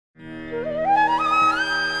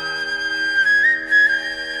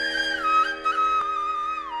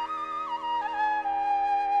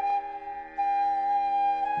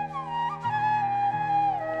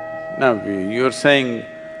Now, you're saying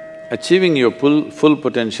achieving your full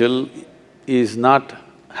potential is not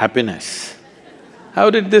happiness. How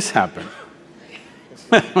did this happen?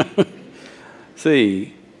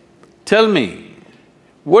 See, tell me,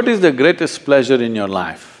 what is the greatest pleasure in your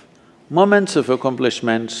life? Moments of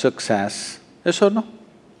accomplishment, success, yes or no?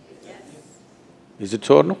 Yes. Is it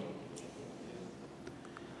so or no?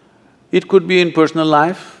 It could be in personal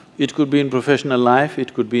life, it could be in professional life,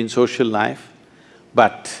 it could be in social life,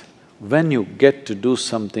 but when you get to do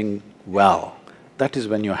something well, that is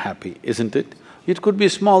when you're happy, isn't it? It could be a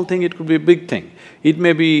small thing, it could be a big thing. It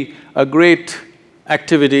may be a great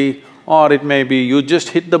activity or it may be you just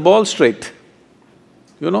hit the ball straight.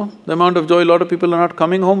 You know, the amount of joy, a lot of people are not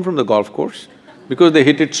coming home from the golf course because they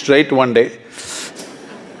hit it straight one day.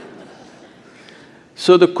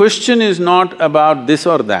 So the question is not about this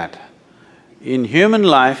or that. In human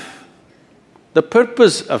life, the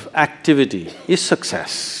purpose of activity is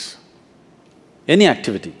success. Any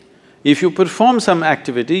activity. If you perform some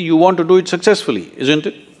activity, you want to do it successfully, isn't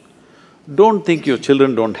it? Don't think your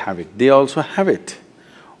children don't have it, they also have it.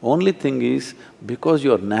 Only thing is, because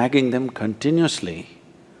you're nagging them continuously,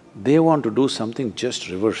 they want to do something just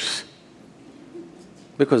reverse.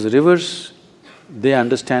 Because reverse, they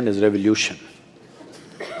understand as revolution.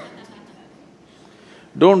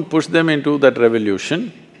 Don't push them into that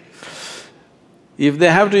revolution. If they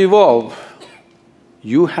have to evolve,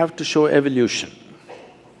 you have to show evolution.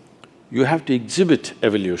 You have to exhibit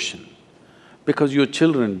evolution, because your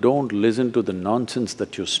children don't listen to the nonsense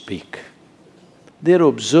that you speak. They're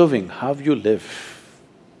observing how you live.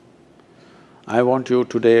 I want you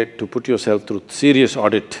today to put yourself through serious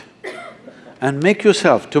audit and make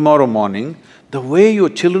yourself tomorrow morning the way your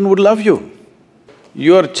children would love you.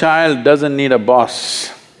 Your child doesn't need a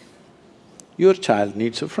boss, your child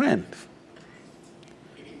needs a friend.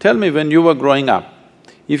 Tell me, when you were growing up,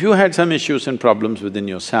 if you had some issues and problems within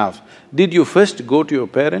yourself, did you first go to your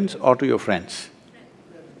parents or to your friends?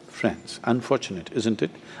 Friends. Unfortunate, isn't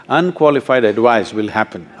it? Unqualified advice will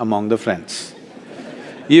happen among the friends.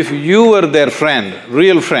 If you were their friend,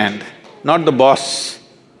 real friend, not the boss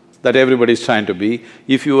that everybody's trying to be,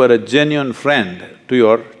 if you were a genuine friend to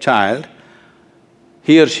your child,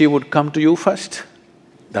 he or she would come to you first.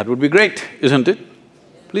 That would be great, isn't it?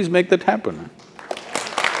 Please make that happen.